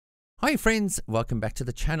Hi friends, welcome back to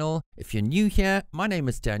the channel. If you're new here, my name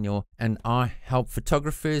is Daniel and I help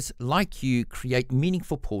photographers like you create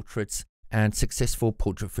meaningful portraits and successful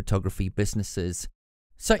portrait photography businesses.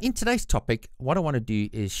 So in today's topic, what I want to do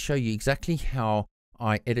is show you exactly how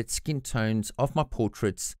I edit skin tones of my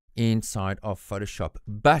portraits inside of Photoshop.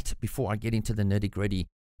 But before I get into the nitty-gritty,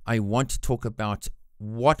 I want to talk about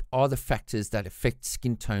what are the factors that affect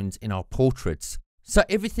skin tones in our portraits. So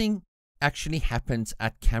everything actually happens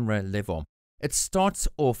at camera level. It starts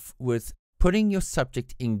off with putting your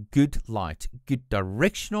subject in good light, good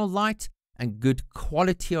directional light, and good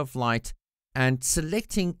quality of light, and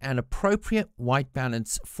selecting an appropriate white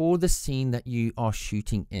balance for the scene that you are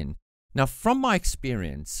shooting in. Now, from my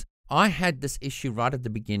experience, I had this issue right at the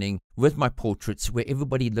beginning with my portraits where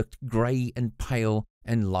everybody looked gray and pale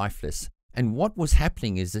and lifeless. And what was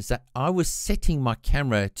happening is that I was setting my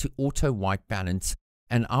camera to auto white balance,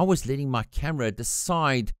 and I was letting my camera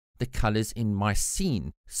decide the colors in my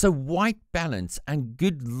scene. So white balance and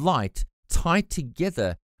good light tied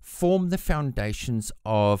together form the foundations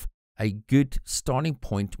of a good starting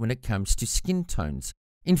point when it comes to skin tones.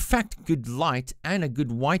 In fact, good light and a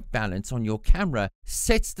good white balance on your camera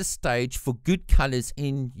sets the stage for good colors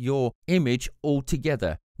in your image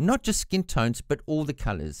altogether. Not just skin tones, but all the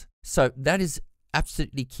colors. So that is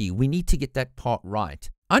absolutely key. We need to get that part right.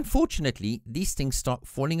 Unfortunately, these things start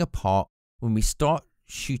falling apart when we start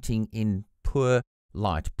shooting in poor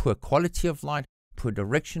light, poor quality of light, poor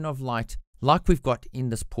direction of light, like we've got in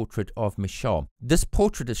this portrait of Michelle. This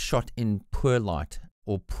portrait is shot in poor light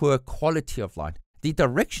or poor quality of light. The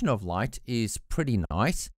direction of light is pretty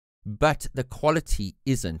nice, but the quality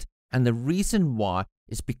isn't. And the reason why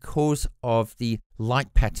is because of the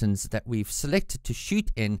light patterns that we've selected to shoot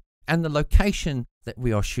in and the location that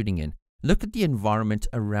we are shooting in. Look at the environment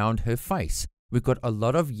around her face. We've got a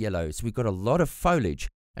lot of yellows, we've got a lot of foliage,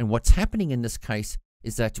 and what's happening in this case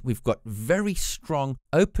is that we've got very strong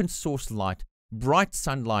open source light, bright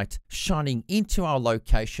sunlight shining into our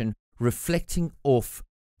location, reflecting off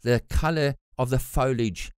the color of the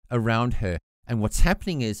foliage around her. And what's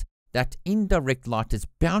happening is that indirect light is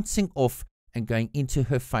bouncing off and going into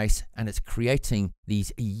her face, and it's creating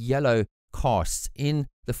these yellow casts in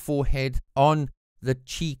the forehead, on the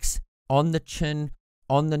cheeks, on the chin,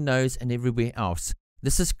 on the nose, and everywhere else.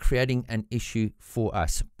 This is creating an issue for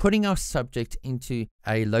us, putting our subject into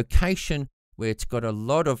a location where it's got a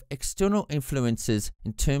lot of external influences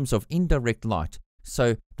in terms of indirect light.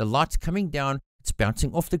 So the light's coming down, it's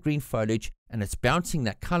bouncing off the green foliage, and it's bouncing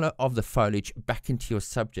that color of the foliage back into your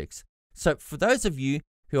subjects. So for those of you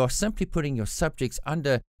who are simply putting your subjects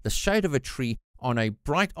under the shade of a tree on a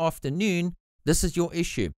bright afternoon, this is your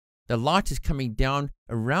issue. The light is coming down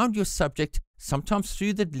around your subject, sometimes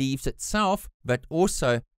through the leaves itself, but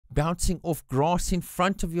also bouncing off grass in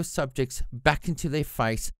front of your subjects back into their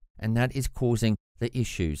face, and that is causing the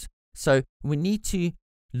issues. So we need to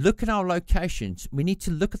look at our locations. We need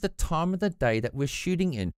to look at the time of the day that we're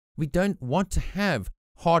shooting in. We don't want to have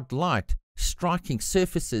hard light striking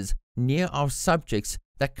surfaces near our subjects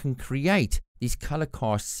that can create these color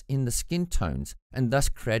casts in the skin tones and thus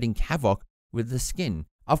creating havoc with the skin.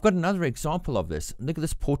 I've got another example of this. Look at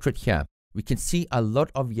this portrait here. We can see a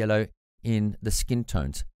lot of yellow in the skin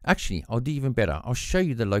tones. Actually, I'll do even better. I'll show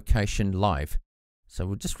you the location live. So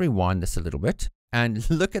we'll just rewind this a little bit and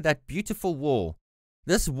look at that beautiful wall.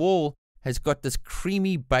 This wall has got this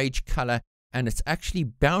creamy beige color, and it's actually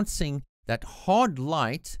bouncing that hard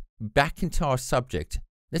light back into our subject.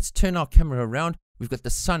 Let's turn our camera around. We've got the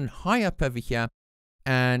sun high up over here,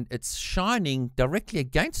 and it's shining directly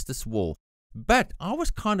against this wall. But I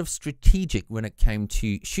was kind of strategic when it came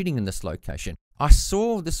to shooting in this location. I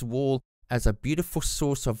saw this wall as a beautiful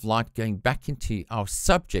source of light going back into our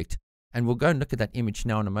subject, and we'll go and look at that image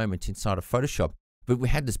now in a moment inside of Photoshop. But we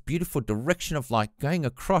had this beautiful direction of light going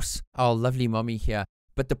across our lovely mommy here.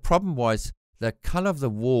 But the problem was the color of the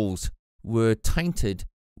walls were tainted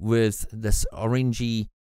with this orangey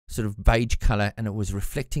sort of beige color, and it was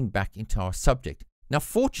reflecting back into our subject. Now,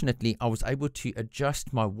 fortunately, I was able to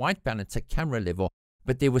adjust my white balance at camera level,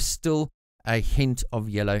 but there was still a hint of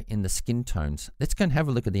yellow in the skin tones. Let's go and have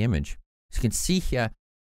a look at the image. As you can see here,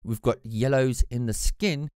 we've got yellows in the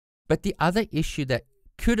skin, but the other issue that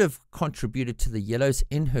could have contributed to the yellows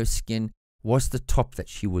in her skin was the top that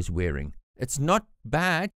she was wearing. It's not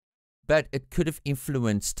bad, but it could have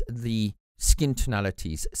influenced the skin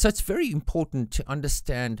tonalities. So it's very important to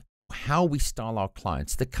understand how we style our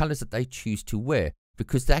clients, the colors that they choose to wear,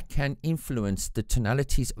 because that can influence the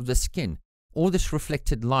tonalities of the skin. All this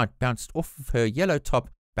reflected light bounced off of her yellow top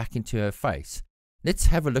back into her face. Let's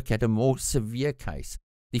have a look at a more severe case.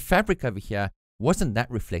 The fabric over here wasn't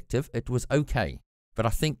that reflective. It was okay. But I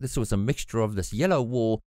think this was a mixture of this yellow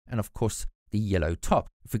wall and of course the yellow top.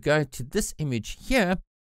 If we go to this image here,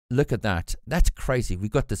 look at that. That's crazy.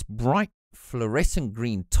 We've got this bright fluorescent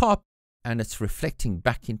green top and it's reflecting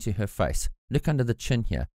back into her face. Look under the chin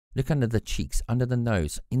here. Look under the cheeks, under the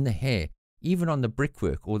nose, in the hair, even on the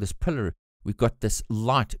brickwork or this pillar. We've got this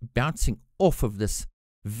light bouncing off of this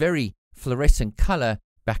very fluorescent color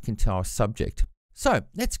back into our subject. So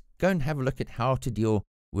let's go and have a look at how to deal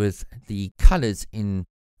with the colors in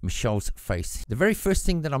Michelle's face. The very first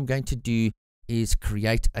thing that I'm going to do is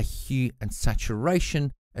create a hue and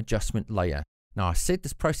saturation adjustment layer. Now I said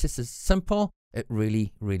this process is simple. It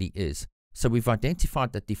really, really is. So we've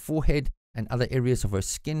identified that the forehead and other areas of her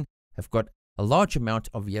skin have got a large amount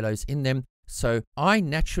of yellows in them. So I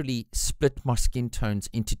naturally split my skin tones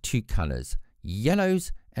into two colors,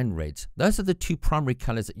 yellows and reds. Those are the two primary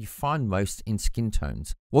colors that you find most in skin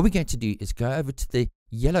tones. What we're going to do is go over to the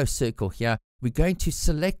yellow circle here. We're going to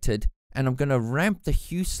select it and I'm going to ramp the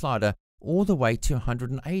hue slider all the way to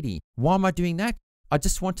 180. Why am I doing that? I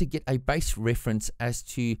just want to get a base reference as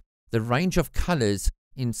to the range of colors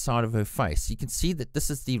inside of her face. You can see that this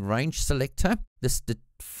is the range selector. This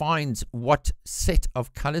defines what set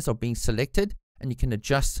of colors are being selected, and you can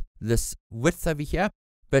adjust this width over here.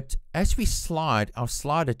 But as we slide our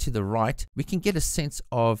slider to the right, we can get a sense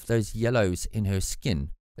of those yellows in her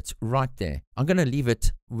skin. It's right there. I'm going to leave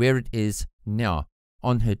it where it is now.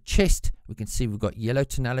 On her chest, we can see we've got yellow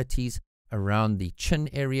tonalities around the chin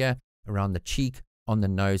area, around the cheek, on the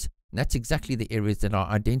nose. And that's exactly the areas that are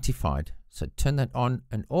identified. So turn that on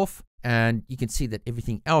and off, and you can see that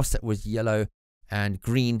everything else that was yellow and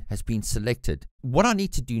green has been selected. What I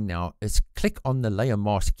need to do now is click on the layer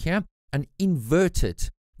mask here and invert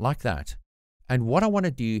it like that. And what I want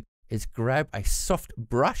to do is grab a soft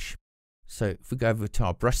brush. So if we go over to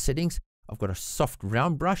our brush settings, I've got a soft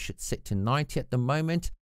round brush. It's set to 90 at the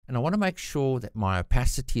moment. And I want to make sure that my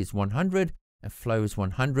opacity is 100 and flow is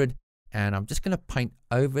 100. And I'm just going to paint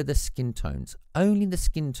over the skin tones, only the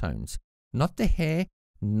skin tones, not the hair,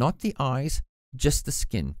 not the eyes, just the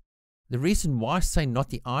skin. The reason why I say not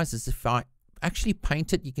the eyes is if I actually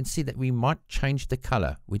paint it, you can see that we might change the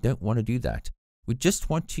color. We don't want to do that. We just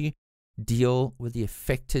want to deal with the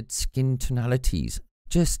affected skin tonalities,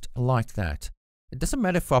 just like that. It doesn't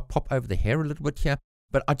matter if I pop over the hair a little bit here,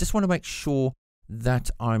 but I just want to make sure that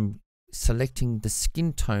I'm selecting the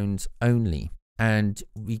skin tones only. And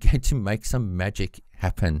we're going to make some magic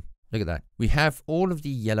happen. Look at that. We have all of the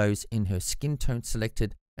yellows in her skin tone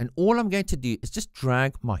selected. And all I'm going to do is just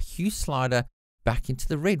drag my hue slider back into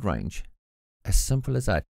the red range. As simple as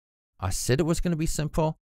that. I said it was going to be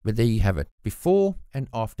simple, but there you have it. Before and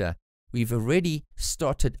after, we've already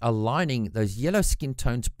started aligning those yellow skin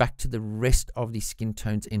tones back to the rest of the skin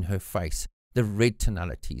tones in her face, the red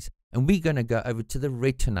tonalities. And we're going to go over to the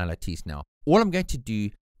red tonalities now. All I'm going to do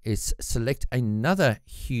is select another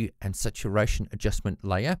hue and saturation adjustment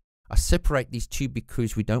layer. I separate these two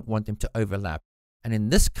because we don't want them to overlap. And in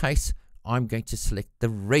this case, I'm going to select the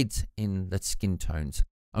reds in the skin tones.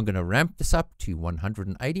 I'm going to ramp this up to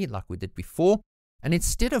 180 like we did before. And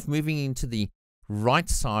instead of moving into the right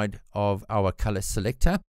side of our color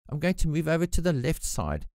selector, I'm going to move over to the left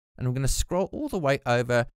side. And I'm going to scroll all the way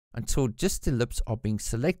over until just the lips are being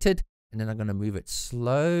selected. And then I'm going to move it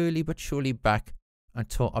slowly but surely back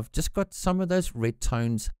until I've just got some of those red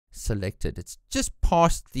tones selected. It's just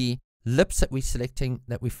past the lips that we're selecting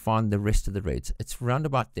that we find the rest of the reds. It's round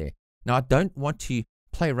about there. Now I don't want to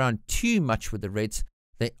play around too much with the reds.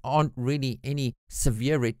 There aren't really any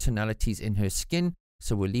severe red tonalities in her skin,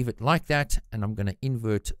 so we'll leave it like that. And I'm going to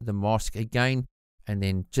invert the mask again and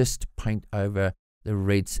then just paint over the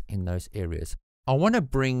reds in those areas. I want to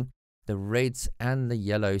bring the reds and the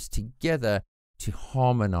yellows together to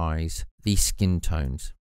harmonize the skin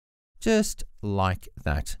tones, just like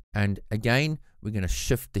that. And again, we're going to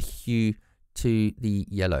shift the hue to the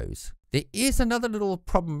yellows. There is another little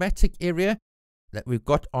problematic area that we've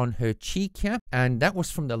got on her cheek here, and that was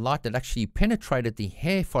from the light that actually penetrated the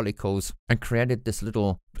hair follicles and created this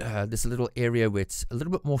little area where it's a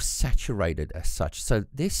little bit more saturated as such. So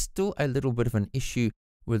there's still a little bit of an issue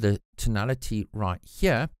with the tonality right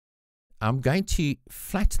here. I'm going to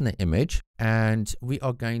flatten the image and we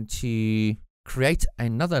are going to create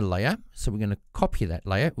another layer. So we're going to copy that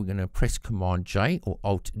layer. We're going to press Command J or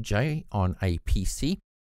Alt J on a PC.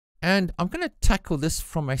 And I'm going to tackle this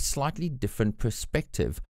from a slightly different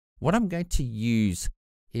perspective. What I'm going to use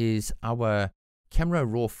is our Camera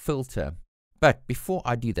Raw filter. But before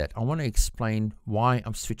I do that, I want to explain why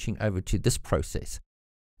I'm switching over to this process.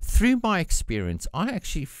 Through my experience, I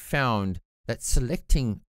actually found that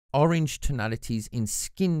selecting orange tonalities in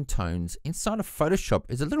skin tones inside of Photoshop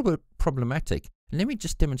is a little bit problematic. Let me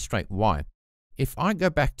just demonstrate why. If I go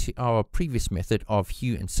back to our previous method of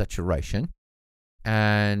hue and saturation,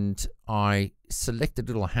 and I select the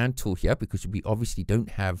little hand tool here, because we obviously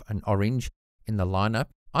don't have an orange in the lineup,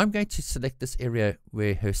 I'm going to select this area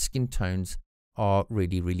where her skin tones are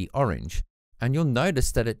really, really orange. And you'll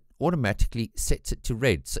notice that it automatically sets it to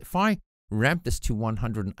red. So if I ramp this to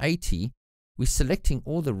 180, we're selecting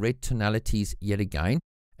all the red tonalities yet again.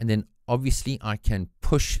 And then obviously I can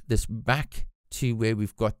push this back to where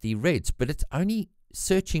we've got the reds, but it's only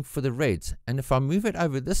searching for the reds. And if I move it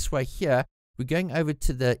over this way here, we're going over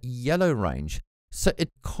to the yellow range. So it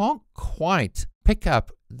can't quite pick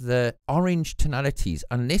up the orange tonalities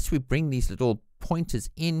unless we bring these little pointers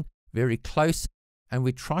in very close and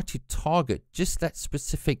we try to target just that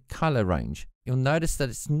specific color range. You'll notice that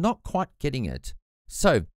it's not quite getting it.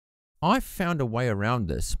 So I found a way around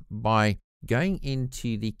this by going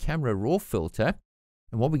into the camera raw filter.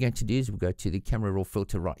 And what we're going to do is we'll go to the camera raw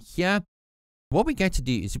filter right here. What we're going to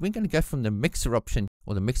do is we're going to go from the mixer option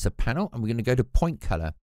or the mixer panel, and we're going to go to point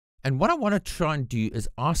color. And what I want to try and do is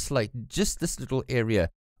isolate just this little area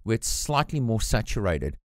where it's slightly more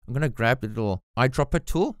saturated. I'm going to grab the little eyedropper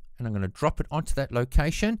tool and I'm going to drop it onto that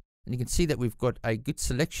location. And you can see that we've got a good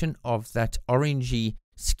selection of that orangey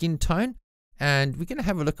skin tone. And we're going to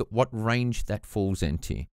have a look at what range that falls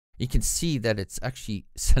into. You can see that it's actually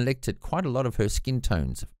selected quite a lot of her skin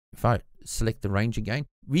tones. If I select the range again,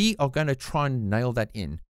 we are going to try and nail that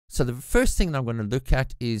in. So the first thing that I'm going to look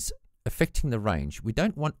at is affecting the range. We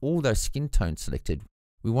don't want all those skin tones selected.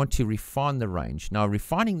 We want to refine the range. Now,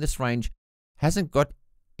 refining this range hasn't got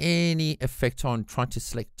any effect on trying to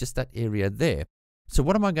select just that area there. So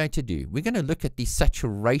what am I going to do? We're going to look at the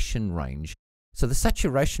saturation range. So the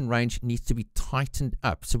saturation range needs to be tightened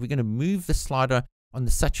up. So we're going to move the slider on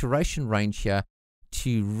the saturation range here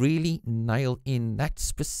to really nail in that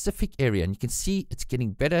specific area. And you can see it's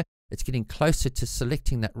getting better. It's getting closer to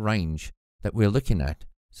selecting that range that we're looking at.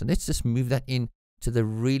 So let's just move that in to the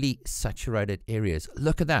really saturated areas.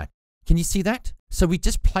 Look at that. Can you see that? So we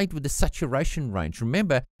just played with the saturation range.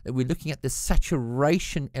 Remember that we're looking at the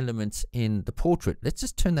saturation elements in the portrait. Let's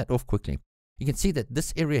just turn that off quickly. You can see that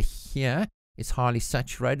this area here is highly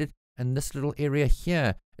saturated and this little area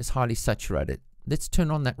here is highly saturated. Let's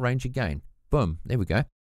turn on that range again. Boom, there we go.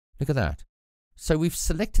 Look at that. So we've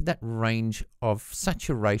selected that range of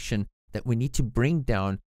saturation that we need to bring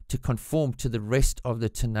down to conform to the rest of the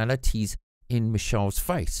tonalities in Michelle's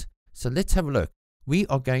face. So let's have a look. We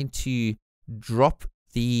are going to drop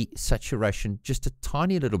the saturation just a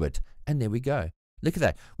tiny little bit, and there we go. Look at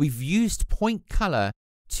that. We've used point color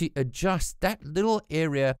to adjust that little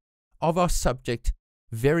area of our subject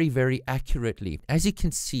very, very accurately. As you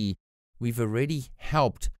can see, we've already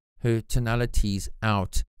helped her tonalities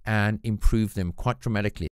out and improve them quite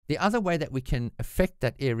dramatically. The other way that we can affect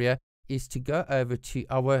that area is to go over to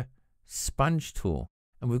our sponge tool,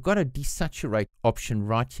 and we've got a desaturate option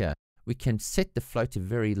right here. We can set the flow to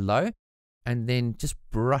very low and then just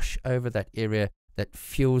brush over that area that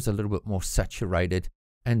feels a little bit more saturated,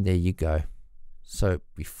 and there you go. So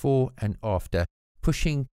before and after,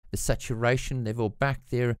 pushing the saturation level back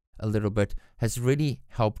there a little bit has really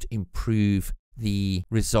helped improve the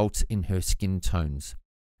results in her skin tones.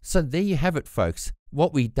 So there you have it, folks.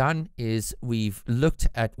 What we've done is we've looked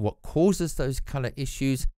at what causes those color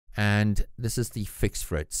issues, and this is the fix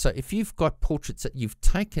for it. So if you've got portraits that you've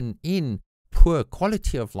taken in poor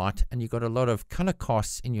quality of light and you've got a lot of color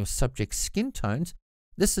casts in your subject's skin tones,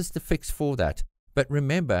 this is the fix for that. But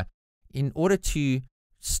remember, in order to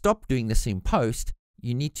stop doing this in post,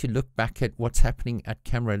 you need to look back at what's happening at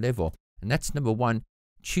camera level. And that's number one,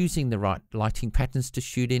 choosing the right lighting patterns to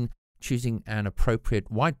shoot in, choosing an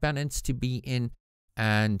appropriate white balance to be in,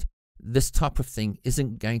 and this type of thing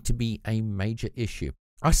isn't going to be a major issue.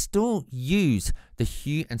 I still use the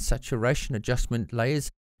hue and saturation adjustment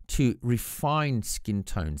layers to refine skin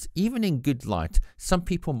tones. Even in good light, some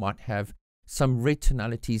people might have some red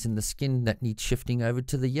tonalities in the skin that need shifting over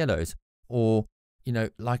to the yellows. Or, you know,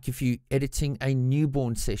 like if you're editing a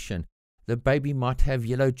newborn session, the baby might have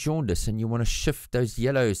yellow jaundice and you want to shift those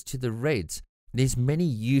yellows to the reds. There's many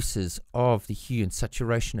uses of the hue and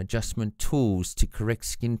saturation adjustment tools to correct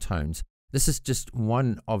skin tones. This is just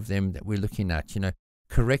one of them that we're looking at, you know,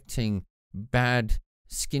 correcting bad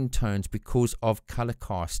skin tones because of color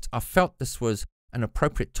cast. I felt this was an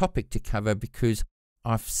appropriate topic to cover because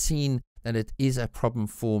I've seen that it is a problem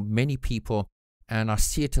for many people, and I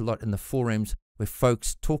see it a lot in the forums where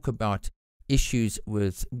folks talk about issues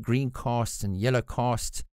with green casts and yellow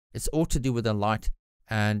casts. It's all to do with the light,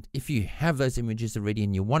 And if you have those images already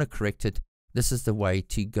and you want to correct it, this is the way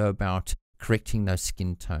to go about correcting those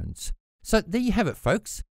skin tones. So there you have it,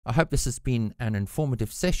 folks. I hope this has been an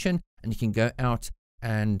informative session, and you can go out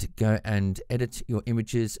and edit your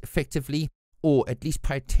images effectively, or at least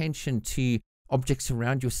pay attention to objects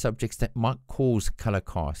around your subjects that might cause color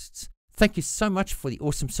casts. Thank you so much for the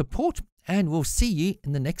awesome support, and we'll see you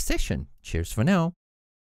in the next session. Cheers for now.